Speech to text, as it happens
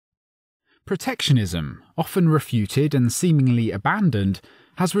Protectionism, often refuted and seemingly abandoned,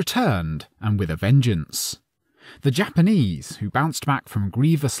 has returned, and with a vengeance. The Japanese, who bounced back from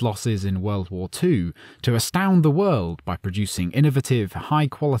grievous losses in World War II to astound the world by producing innovative,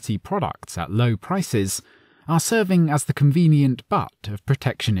 high-quality products at low prices, are serving as the convenient butt of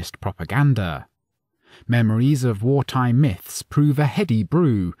protectionist propaganda. Memories of wartime myths prove a heady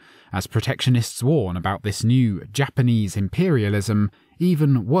brew, as protectionists warn about this new Japanese imperialism,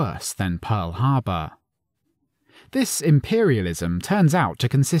 even worse than Pearl Harbor. This imperialism turns out to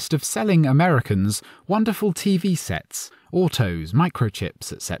consist of selling Americans wonderful TV sets, autos,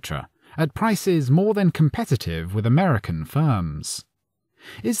 microchips, etc., at prices more than competitive with American firms.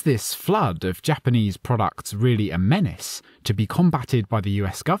 Is this flood of Japanese products really a menace to be combated by the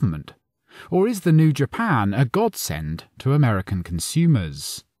US government? Or is the new Japan a godsend to American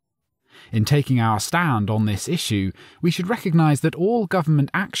consumers? In taking our stand on this issue, we should recognise that all government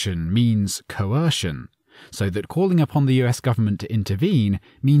action means coercion, so that calling upon the US government to intervene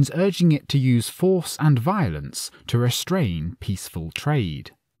means urging it to use force and violence to restrain peaceful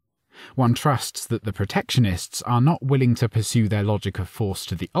trade. One trusts that the protectionists are not willing to pursue their logic of force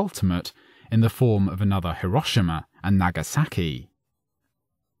to the ultimate in the form of another Hiroshima and Nagasaki.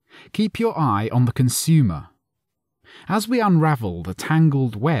 Keep your eye on the consumer. As we unravel the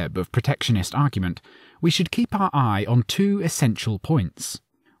tangled web of protectionist argument, we should keep our eye on two essential points.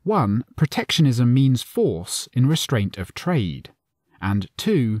 1. Protectionism means force in restraint of trade. And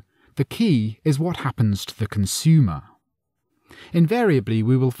 2. The key is what happens to the consumer. Invariably,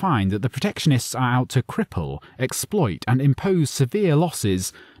 we will find that the protectionists are out to cripple, exploit, and impose severe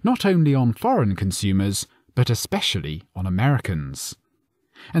losses not only on foreign consumers, but especially on Americans.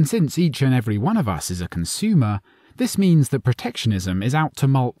 And since each and every one of us is a consumer, this means that protectionism is out to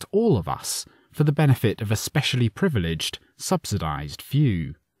mulct all of us for the benefit of a specially privileged, subsidised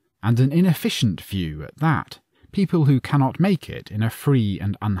few, and an inefficient few at that, people who cannot make it in a free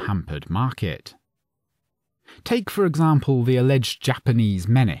and unhampered market. Take, for example, the alleged Japanese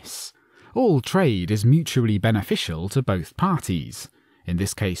menace. All trade is mutually beneficial to both parties, in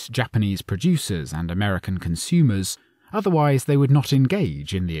this case Japanese producers and American consumers, otherwise they would not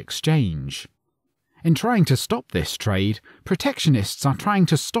engage in the exchange. In trying to stop this trade, protectionists are trying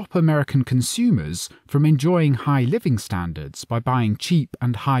to stop American consumers from enjoying high living standards by buying cheap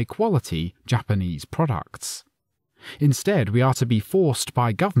and high-quality Japanese products. Instead, we are to be forced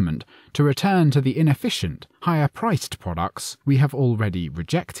by government to return to the inefficient, higher-priced products we have already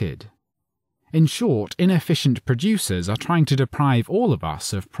rejected. In short, inefficient producers are trying to deprive all of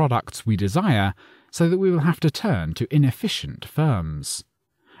us of products we desire so that we will have to turn to inefficient firms.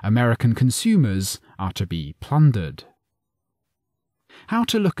 American consumers are to be plundered. How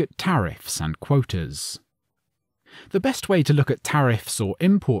to look at tariffs and quotas. The best way to look at tariffs or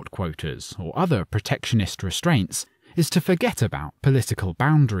import quotas or other protectionist restraints is to forget about political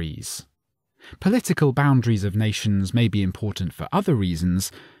boundaries. Political boundaries of nations may be important for other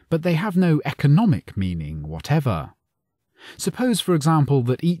reasons, but they have no economic meaning whatever. Suppose, for example,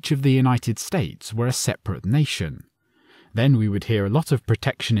 that each of the United States were a separate nation. Then we would hear a lot of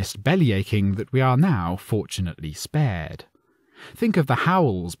protectionist bellyaching that we are now fortunately spared. Think of the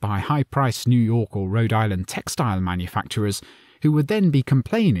howls by high-priced New York or Rhode Island textile manufacturers who would then be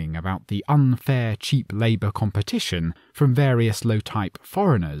complaining about the unfair cheap labour competition from various low-type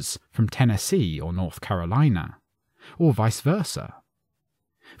foreigners from Tennessee or North Carolina, or vice versa.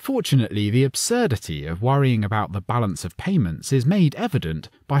 Fortunately, the absurdity of worrying about the balance of payments is made evident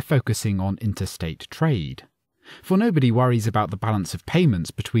by focusing on interstate trade. For nobody worries about the balance of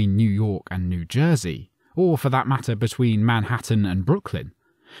payments between New York and New Jersey, or for that matter between Manhattan and Brooklyn,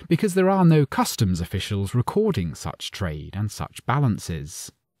 because there are no customs officials recording such trade and such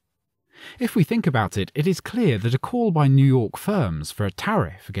balances. If we think about it, it is clear that a call by New York firms for a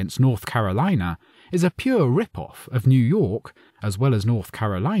tariff against North Carolina is a pure rip-off of New York, as well as North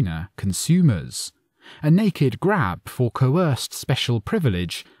Carolina, consumers, a naked grab for coerced special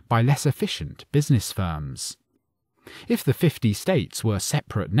privilege by less efficient business firms. If the 50 states were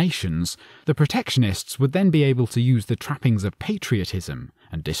separate nations, the protectionists would then be able to use the trappings of patriotism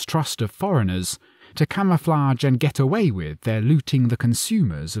and distrust of foreigners to camouflage and get away with their looting the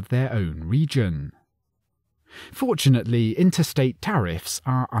consumers of their own region. Fortunately, interstate tariffs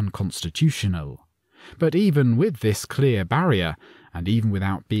are unconstitutional. But even with this clear barrier, and even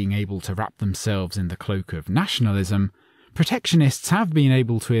without being able to wrap themselves in the cloak of nationalism, protectionists have been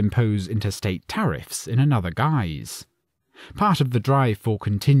able to impose interstate tariffs in another guise. Part of the drive for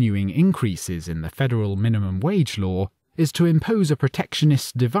continuing increases in the federal minimum wage law is to impose a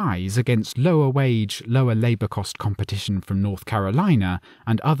protectionist device against lower wage, lower labour cost competition from North Carolina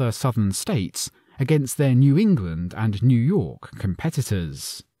and other southern states against their New England and New York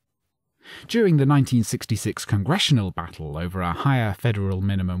competitors. During the 1966 congressional battle over a higher federal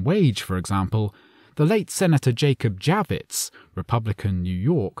minimum wage, for example, the late Senator Jacob Javits, Republican New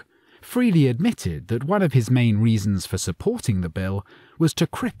York, freely admitted that one of his main reasons for supporting the bill was to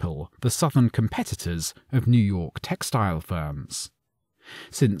cripple the southern competitors of New York textile firms.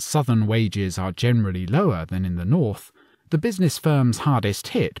 Since southern wages are generally lower than in the north, the business firms hardest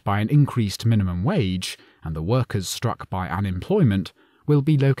hit by an increased minimum wage and the workers struck by unemployment will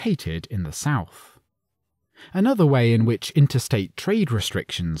be located in the south. Another way in which interstate trade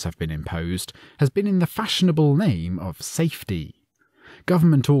restrictions have been imposed has been in the fashionable name of safety.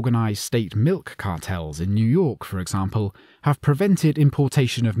 Government-organised state milk cartels in New York, for example, have prevented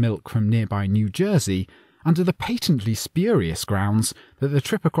importation of milk from nearby New Jersey under the patently spurious grounds that the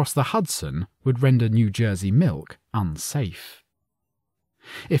trip across the Hudson would render New Jersey milk unsafe.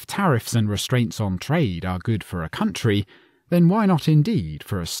 If tariffs and restraints on trade are good for a country, then why not indeed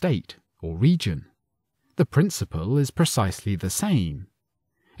for a state or region? The principle is precisely the same.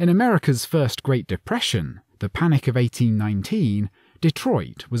 In America's first Great Depression, the Panic of 1819,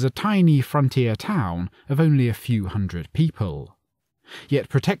 Detroit was a tiny frontier town of only a few hundred people. Yet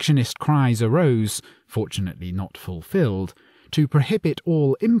protectionist cries arose, fortunately not fulfilled, to prohibit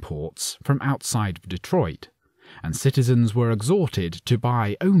all imports from outside of Detroit, and citizens were exhorted to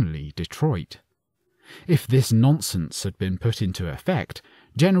buy only Detroit. If this nonsense had been put into effect,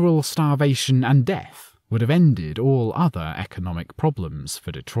 general starvation and death would have ended all other economic problems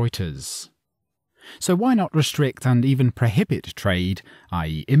for Detroiters. So why not restrict and even prohibit trade,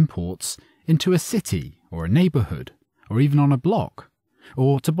 i.e. imports, into a city or a neighbourhood, or even on a block,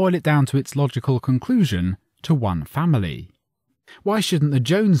 or, to boil it down to its logical conclusion, to one family? Why shouldn't the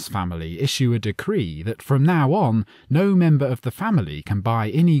Jones family issue a decree that from now on no member of the family can buy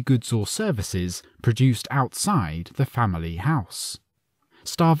any goods or services produced outside the family house?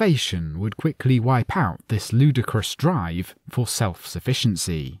 Starvation would quickly wipe out this ludicrous drive for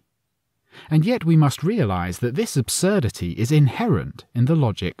self-sufficiency. And yet we must realise that this absurdity is inherent in the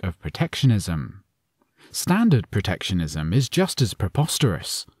logic of protectionism. Standard protectionism is just as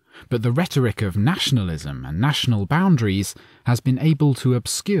preposterous, but the rhetoric of nationalism and national boundaries has been able to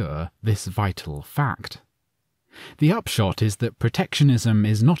obscure this vital fact. The upshot is that protectionism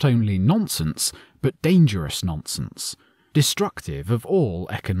is not only nonsense, but dangerous nonsense, destructive of all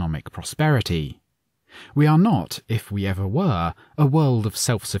economic prosperity. We are not, if we ever were, a world of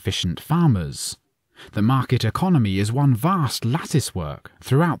self-sufficient farmers. The market economy is one vast latticework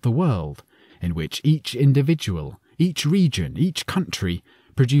throughout the world, in which each individual, each region, each country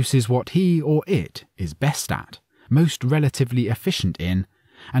produces what he or it is best at, most relatively efficient in,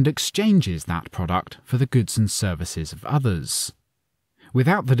 and exchanges that product for the goods and services of others.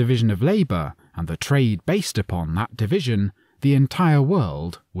 Without the division of labour and the trade based upon that division, the entire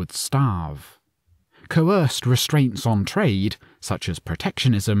world would starve. Coerced restraints on trade, such as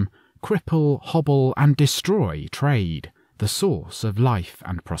protectionism, cripple, hobble and destroy trade, the source of life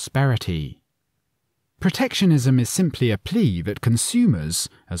and prosperity. Protectionism is simply a plea that consumers,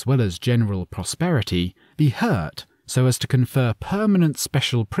 as well as general prosperity, be hurt so as to confer permanent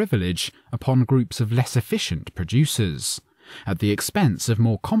special privilege upon groups of less efficient producers, at the expense of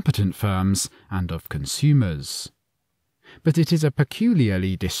more competent firms and of consumers. But it is a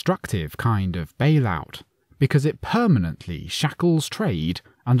peculiarly destructive kind of bailout, because it permanently shackles trade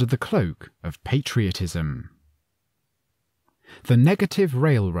under the cloak of patriotism. The negative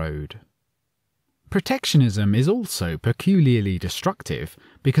railroad. Protectionism is also peculiarly destructive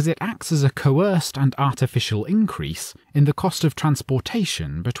because it acts as a coerced and artificial increase in the cost of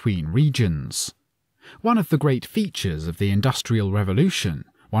transportation between regions. One of the great features of the Industrial Revolution,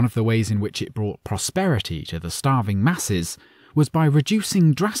 one of the ways in which it brought prosperity to the starving masses, was by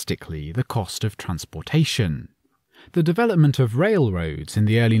reducing drastically the cost of transportation. The development of railroads in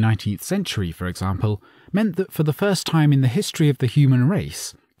the early 19th century, for example, meant that for the first time in the history of the human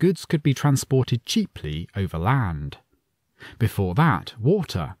race, goods could be transported cheaply over land. Before that,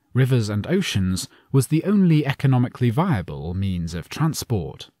 water, rivers and oceans was the only economically viable means of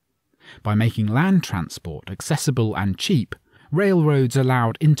transport. By making land transport accessible and cheap, railroads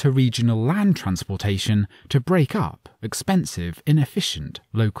allowed interregional land transportation to break up expensive, inefficient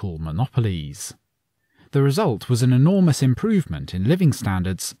local monopolies. The result was an enormous improvement in living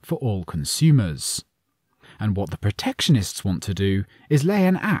standards for all consumers. And what the protectionists want to do is lay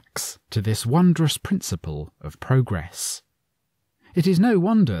an axe to this wondrous principle of progress. It is no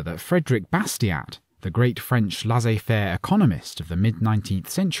wonder that Frederick Bastiat, the great French laissez-faire economist of the mid-19th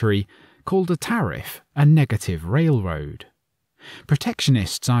century, called a tariff a negative railroad.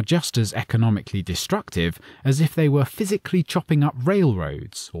 Protectionists are just as economically destructive as if they were physically chopping up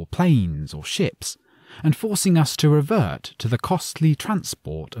railroads or planes or ships, and forcing us to revert to the costly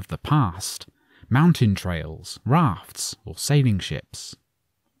transport of the past, mountain trails, rafts, or sailing ships.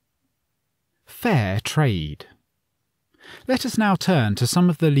 Fair trade. Let us now turn to some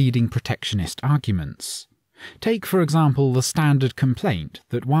of the leading protectionist arguments. Take, for example, the standard complaint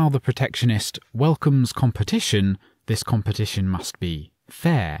that while the protectionist welcomes competition, this competition must be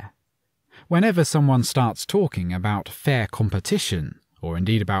fair. Whenever someone starts talking about fair competition, or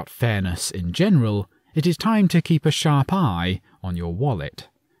indeed about fairness in general, it is time to keep a sharp eye on your wallet,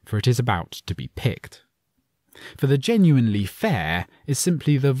 for it is about to be picked. For the genuinely fair is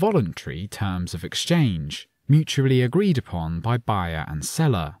simply the voluntary terms of exchange, mutually agreed upon by buyer and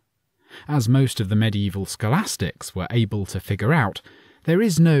seller. As most of the medieval scholastics were able to figure out, there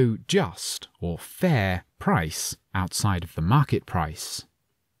is no just or fair price outside of the market price.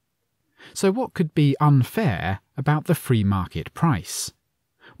 So what could be unfair about the free market price?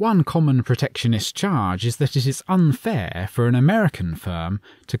 One common protectionist charge is that it is unfair for an American firm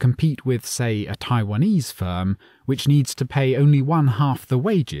to compete with, say, a Taiwanese firm, which needs to pay only 1/2 the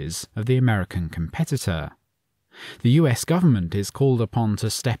wages of the American competitor. The US government is called upon to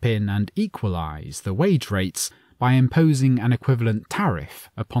step in and equalize the wage rates by imposing an equivalent tariff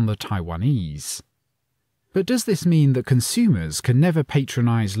upon the Taiwanese. But does this mean that consumers can never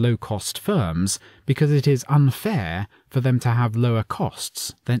patronize low-cost firms because it is unfair for them to have lower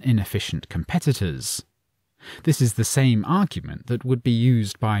costs than inefficient competitors? This is the same argument that would be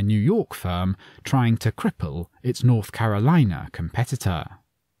used by a New York firm trying to cripple its North Carolina competitor.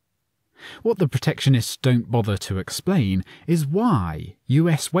 What the protectionists don't bother to explain is why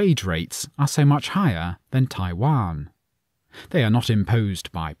US wage rates are so much higher than Taiwan. They are not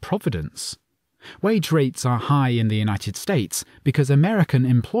imposed by providence. Wage rates are high in the United States because American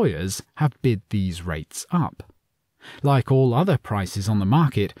employers have bid these rates up. Like all other prices on the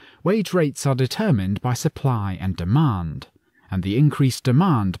market, wage rates are determined by supply and demand, and the increased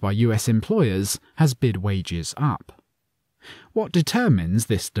demand by US employers has bid wages up. What determines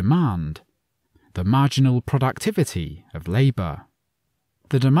this demand? The marginal productivity of labour.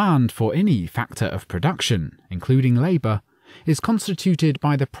 The demand for any factor of production, including labour, is constituted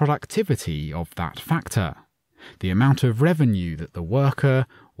by the productivity of that factor, the amount of revenue that the worker,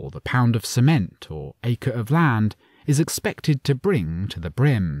 or the pound of cement or acre of land, is expected to bring to the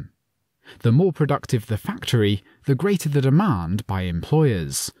brim. The more productive the factory, the greater the demand by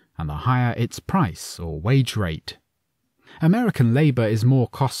employers, and the higher its price or wage rate. American labour is more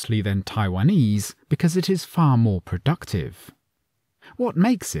costly than Taiwanese because it is far more productive. What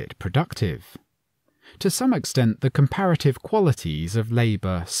makes it productive? To some extent, the comparative qualities of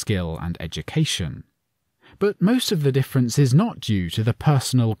labour, skill and education. But most of the difference is not due to the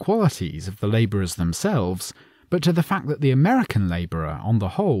personal qualities of the labourers themselves, but to the fact that the American labourer, on the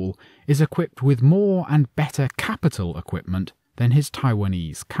whole, is equipped with more and better capital equipment than his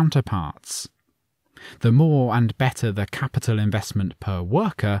Taiwanese counterparts. The more and better the capital investment per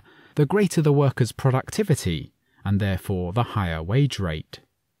worker, the greater the worker's productivity, and therefore the higher wage rate.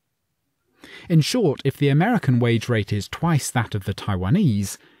 In short, if the American wage rate is twice that of the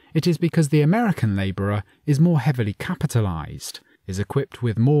Taiwanese, it is because the American labourer is more heavily capitalised, is equipped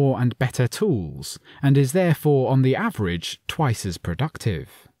with more and better tools, and is therefore on the average twice as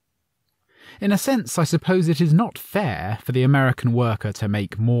productive. In a sense, I suppose it is not fair for the American worker to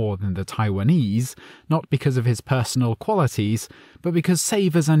make more than the Taiwanese, not because of his personal qualities, but because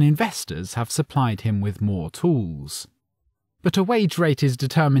savers and investors have supplied him with more tools. But a wage rate is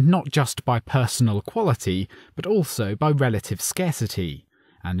determined not just by personal quality, but also by relative scarcity,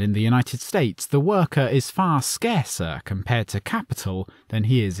 and in the United States the worker is far scarcer compared to capital than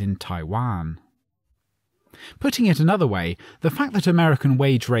he is in Taiwan. Putting it another way, the fact that American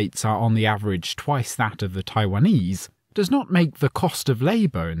wage rates are on the average twice that of the Taiwanese does not make the cost of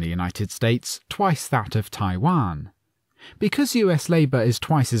labour in the United States twice that of Taiwan. Because US labour is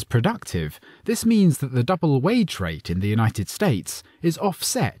twice as productive, this means that the double wage rate in the United States is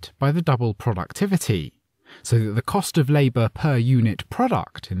offset by the double productivity, so that the cost of labour per unit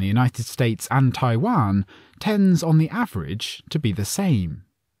product in the United States and Taiwan tends on the average to be the same.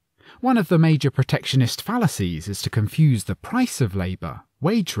 One of the major protectionist fallacies is to confuse the price of labour,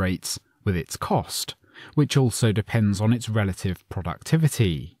 wage rates, with its cost, which also depends on its relative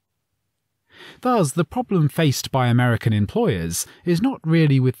productivity. Thus, the problem faced by American employers is not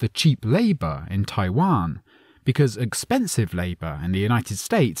really with the cheap labour in Taiwan, because expensive labour in the United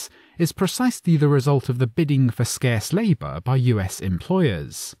States is precisely the result of the bidding for scarce labour by US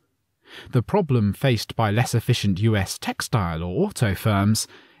employers. The problem faced by less efficient US textile or auto firms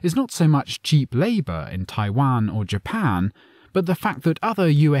is not so much cheap labour in Taiwan or Japan, but the fact that other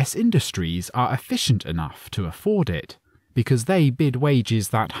US industries are efficient enough to afford it, because they bid wages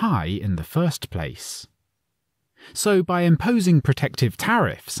that high in the first place. So by imposing protective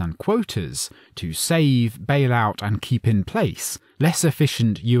tariffs and quotas to save, bail out and keep in place less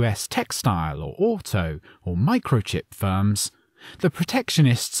efficient US textile or auto or microchip firms, the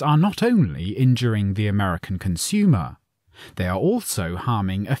protectionists are not only injuring the American consumer, they are also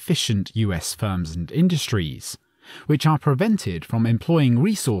harming efficient US firms and industries, which are prevented from employing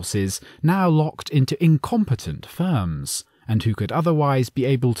resources now locked into incompetent firms, and who could otherwise be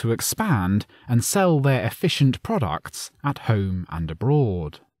able to expand and sell their efficient products at home and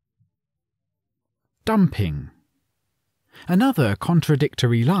abroad. Dumping. Another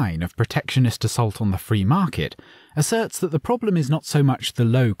contradictory line of protectionist assault on the free market asserts that the problem is not so much the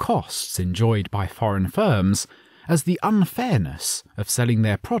low costs enjoyed by foreign firms as the unfairness of selling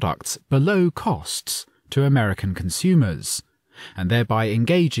their products below costs to American consumers, and thereby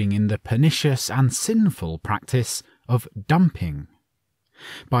engaging in the pernicious and sinful practice of dumping.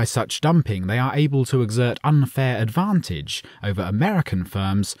 By such dumping, they are able to exert unfair advantage over American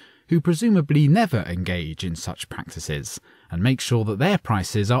firms who presumably never engage in such practices, and make sure that their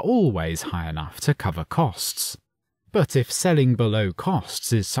prices are always high enough to cover costs. But if selling below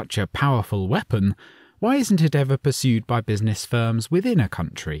costs is such a powerful weapon, why isn't it ever pursued by business firms within a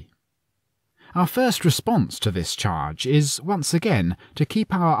country? Our first response to this charge is, once again, to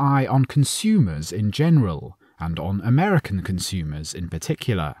keep our eye on consumers in general, and on American consumers in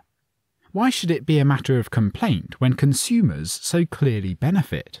particular. Why should it be a matter of complaint when consumers so clearly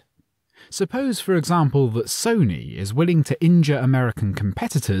benefit? Suppose, for example, that Sony is willing to injure American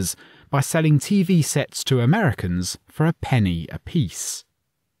competitors by selling TV sets to Americans for a penny apiece.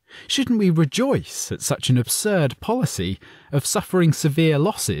 Shouldn't we rejoice at such an absurd policy of suffering severe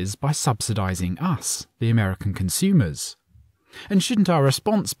losses by subsidising us, the American consumers? And shouldn't our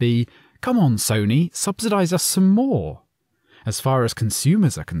response be, come on Sony, subsidise us some more? As far as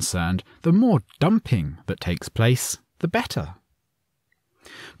consumers are concerned, the more dumping that takes place, the better.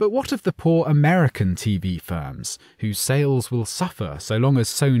 But what of the poor American TV firms, whose sales will suffer so long as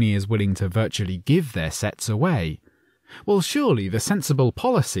Sony is willing to virtually give their sets away? Well, surely the sensible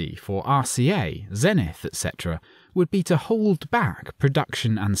policy for RCA, Zenith, etc. would be to hold back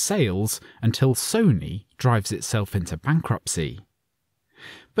production and sales until Sony drives itself into bankruptcy.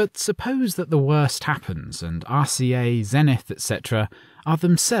 But suppose that the worst happens and RCA, Zenith, etc. are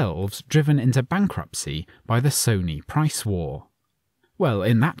themselves driven into bankruptcy by the Sony price war. Well,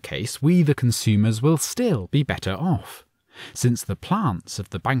 in that case, we the consumers will still be better off, since the plants of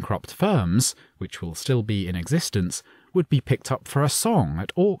the bankrupt firms, which will still be in existence, would be picked up for a song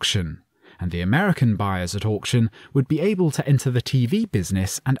at auction, and the American buyers at auction would be able to enter the TV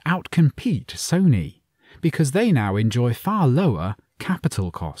business and outcompete Sony, because they now enjoy far lower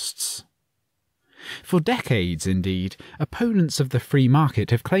capital costs. For decades, indeed, opponents of the free market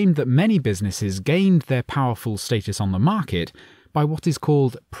have claimed that many businesses gained their powerful status on the market by what is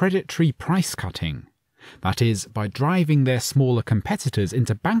called predatory price cutting. That is, by driving their smaller competitors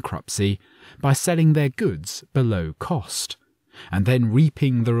into bankruptcy by selling their goods below cost, and then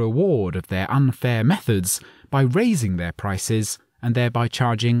reaping the reward of their unfair methods by raising their prices and thereby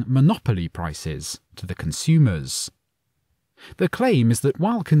charging monopoly prices to the consumers. The claim is that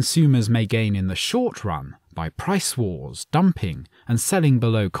while consumers may gain in the short run by price wars, dumping, and selling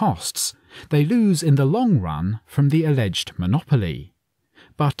below costs, they lose in the long run from the alleged monopoly.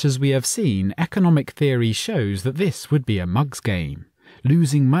 But as we have seen, economic theory shows that this would be a mug's game,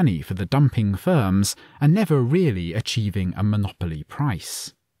 losing money for the dumping firms and never really achieving a monopoly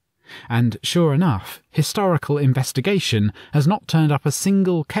price. And sure enough, historical investigation has not turned up a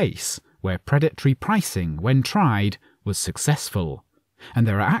single case where predatory pricing, when tried, was successful, and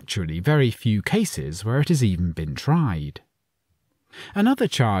there are actually very few cases where it has even been tried. Another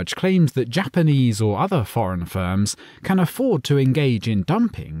charge claims that Japanese or other foreign firms can afford to engage in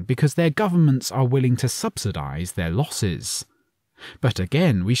dumping because their governments are willing to subsidise their losses. But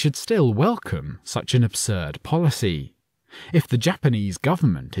again, we should still welcome such an absurd policy. If the Japanese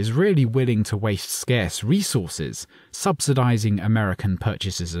government is really willing to waste scarce resources subsidising American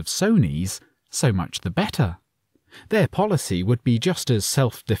purchases of Sony's, so much the better. Their policy would be just as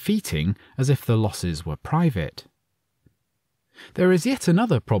self-defeating as if the losses were private. There is yet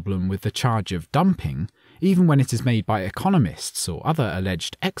another problem with the charge of dumping, even when it is made by economists or other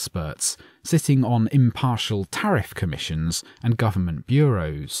alleged experts sitting on impartial tariff commissions and government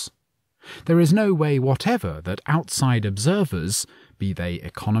bureaus. There is no way whatever that outside observers, be they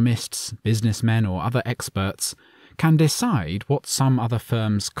economists, businessmen or other experts, can decide what some other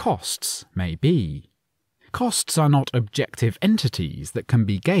firm's costs may be. Costs are not objective entities that can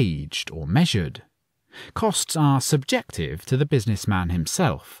be gauged or measured. Costs are subjective to the businessman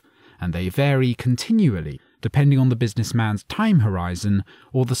himself, and they vary continually depending on the businessman's time horizon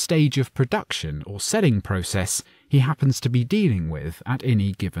or the stage of production or selling process he happens to be dealing with at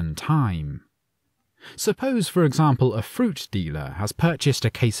any given time. Suppose, for example, a fruit dealer has purchased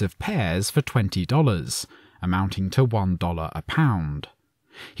a case of pears for $20, amounting to $1 a pound.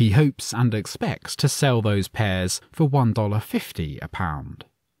 He hopes and expects to sell those pears for $1.50 a pound.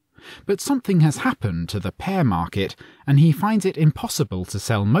 But something has happened to the pear market, and he finds it impossible to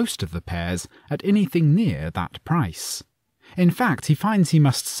sell most of the pears at anything near that price. In fact, he finds he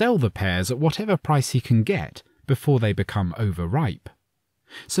must sell the pears at whatever price he can get before they become overripe.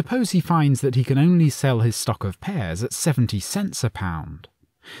 Suppose he finds that he can only sell his stock of pears at 70 cents a pound.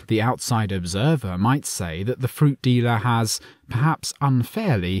 The outside observer might say that the fruit dealer has, perhaps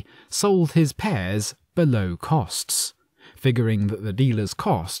unfairly, sold his pears below costs, figuring that the dealer's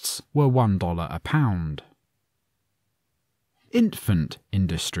costs were $1 a pound. Infant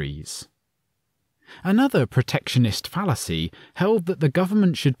industries. Another protectionist fallacy held that the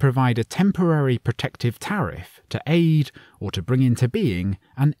government should provide a temporary protective tariff to aid or to bring into being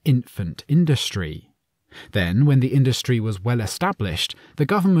an infant industry. Then, when the industry was well established, the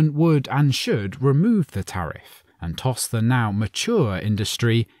government would and should remove the tariff and toss the now mature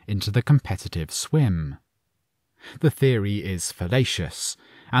industry into the competitive swim. The theory is fallacious,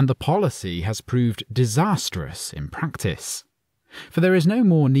 and the policy has proved disastrous in practice. For there is no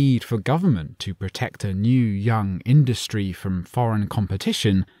more need for government to protect a new young industry from foreign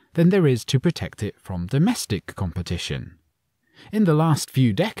competition than there is to protect it from domestic competition. In the last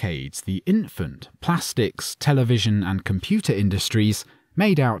few decades, the infant, plastics, television and computer industries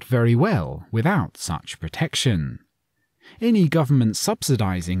made out very well without such protection. Any government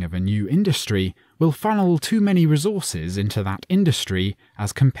subsidizing of a new industry will funnel too many resources into that industry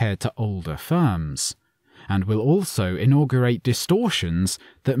as compared to older firms, and will also inaugurate distortions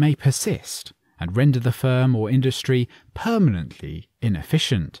that may persist and render the firm or industry permanently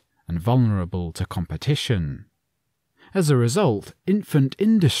inefficient and vulnerable to competition. As a result, infant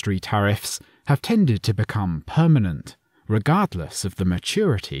industry tariffs have tended to become permanent, regardless of the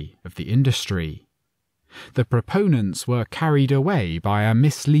maturity of the industry. The proponents were carried away by a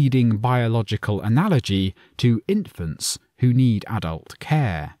misleading biological analogy to infants who need adult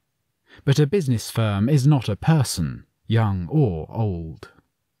care. But a business firm is not a person, young or old.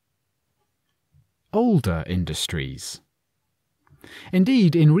 Older industries.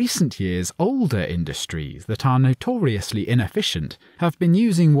 Indeed, in recent years, older industries that are notoriously inefficient have been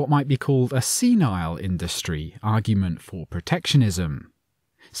using what might be called a senile industry argument for protectionism.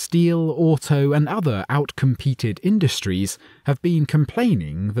 Steel, auto and other outcompeted industries have been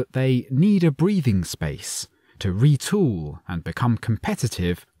complaining that they need a breathing space to retool and become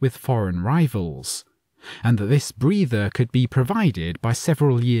competitive with foreign rivals, and that this breather could be provided by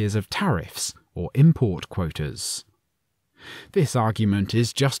several years of tariffs or import quotas. This argument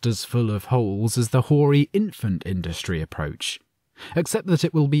is just as full of holes as the hoary infant industry approach, except that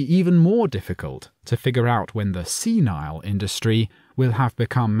it will be even more difficult to figure out when the senile industry will have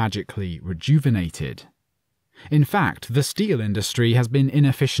become magically rejuvenated. In fact, the steel industry has been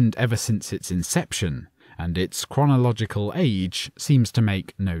inefficient ever since its inception, and its chronological age seems to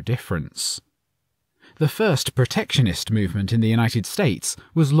make no difference. The first protectionist movement in the United States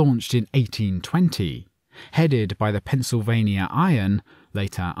was launched in 1820, headed by the Pennsylvania iron,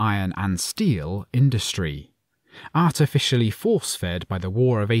 later iron and steel, industry, artificially force-fed by the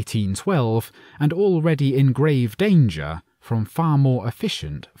War of 1812 and already in grave danger from far more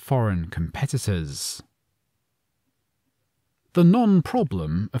efficient foreign competitors. The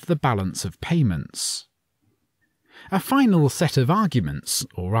non-problem of the balance of payments. A final set of arguments,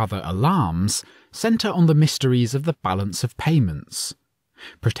 or rather alarms, centre on the mysteries of the balance of payments.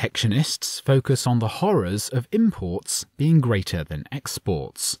 Protectionists focus on the horrors of imports being greater than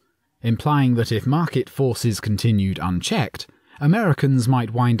exports, implying that if market forces continued unchecked, Americans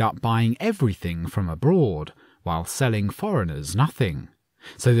might wind up buying everything from abroad while selling foreigners nothing,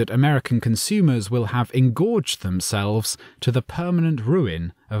 so that American consumers will have engorged themselves to the permanent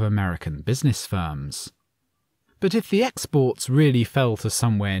ruin of American business firms. But if the exports really fell to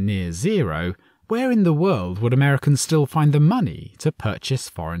somewhere near zero, where in the world would Americans still find the money to purchase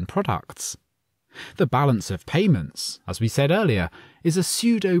foreign products? The balance of payments, as we said earlier, is a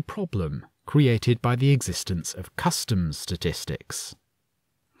pseudo-problem created by the existence of customs statistics.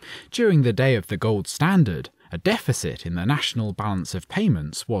 During the day of the gold standard, a deficit in the national balance of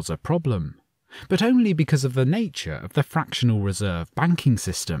payments was a problem, but only because of the nature of the fractional reserve banking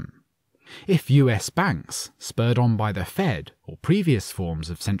system. If US banks, spurred on by the Fed or previous forms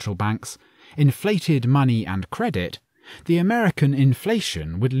of central banks, inflated money and credit, the American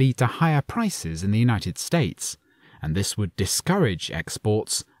inflation would lead to higher prices in the United States, and this would discourage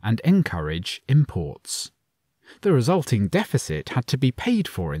exports and encourage imports. The resulting deficit had to be paid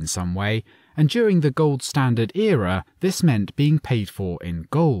for in some way, and during the gold standard era, this meant being paid for in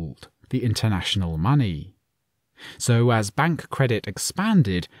gold, the international money. So as bank credit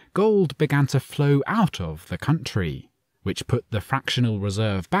expanded, gold began to flow out of the country, which put the fractional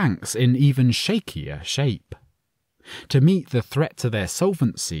reserve banks in even shakier shape. To meet the threat to their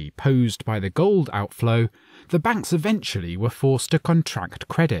solvency posed by the gold outflow, the banks eventually were forced to contract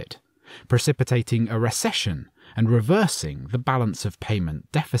credit, precipitating a recession and reversing the balance of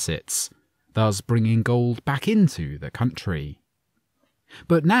payment deficits, thus bringing gold back into the country.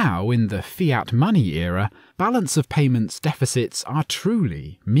 But now, in the fiat money era, balance of payments deficits are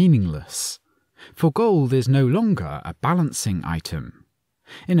truly meaningless, for gold is no longer a balancing item.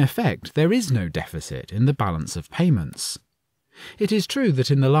 In effect, there is no deficit in the balance of payments. It is true that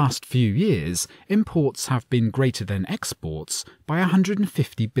in the last few years, imports have been greater than exports by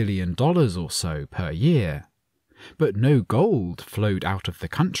 $150 billion or so per year. But no gold flowed out of the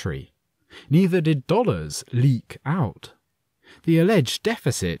country. Neither did dollars leak out. The alleged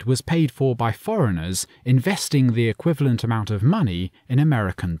deficit was paid for by foreigners investing the equivalent amount of money in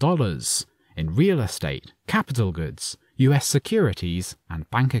American dollars, in real estate, capital goods, US securities, and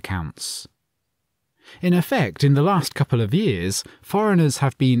bank accounts. In effect, in the last couple of years, foreigners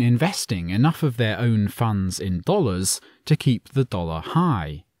have been investing enough of their own funds in dollars to keep the dollar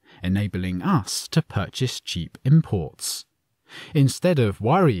high, enabling us to purchase cheap imports. Instead of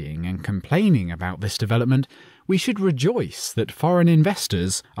worrying and complaining about this development, we should rejoice that foreign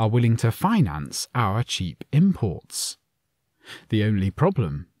investors are willing to finance our cheap imports. The only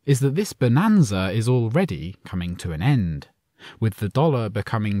problem is that this bonanza is already coming to an end, with the dollar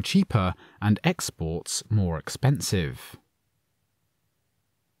becoming cheaper and exports more expensive.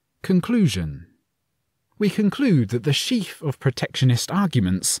 Conclusion. We conclude that the sheaf of protectionist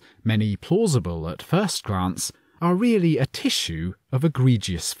arguments, many plausible at first glance, are really a tissue of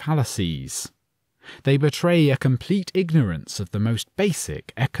egregious fallacies. They betray a complete ignorance of the most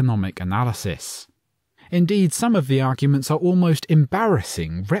basic economic analysis. Indeed, some of the arguments are almost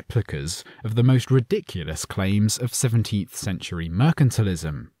embarrassing replicas of the most ridiculous claims of 17th century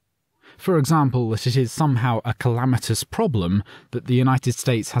mercantilism. For example, that it is somehow a calamitous problem that the United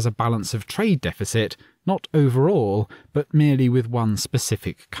States has a balance of trade deficit, not overall, but merely with one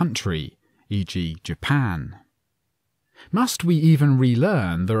specific country, e.g. Japan. Must we even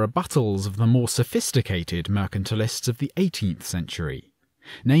relearn the rebuttals of the more sophisticated mercantilists of the 18th century?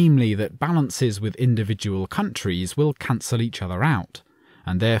 Namely that balances with individual countries will cancel each other out,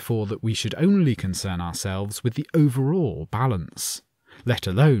 and therefore that we should only concern ourselves with the overall balance, let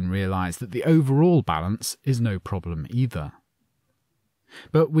alone realise that the overall balance is no problem either.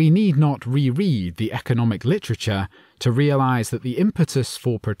 But we need not reread the economic literature to realise that the impetus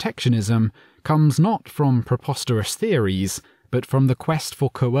for protectionism comes not from preposterous theories, but from the quest for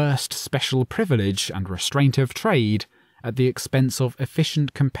coerced special privilege and restraint of trade at the expense of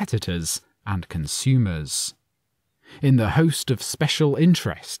efficient competitors and consumers. In the host of special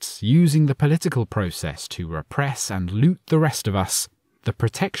interests using the political process to repress and loot the rest of us, the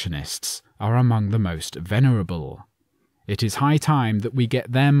protectionists are among the most venerable. It is high time that we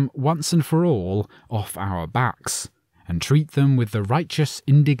get them once and for all off our backs, and treat them with the righteous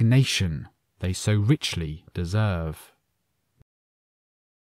indignation they so richly deserve.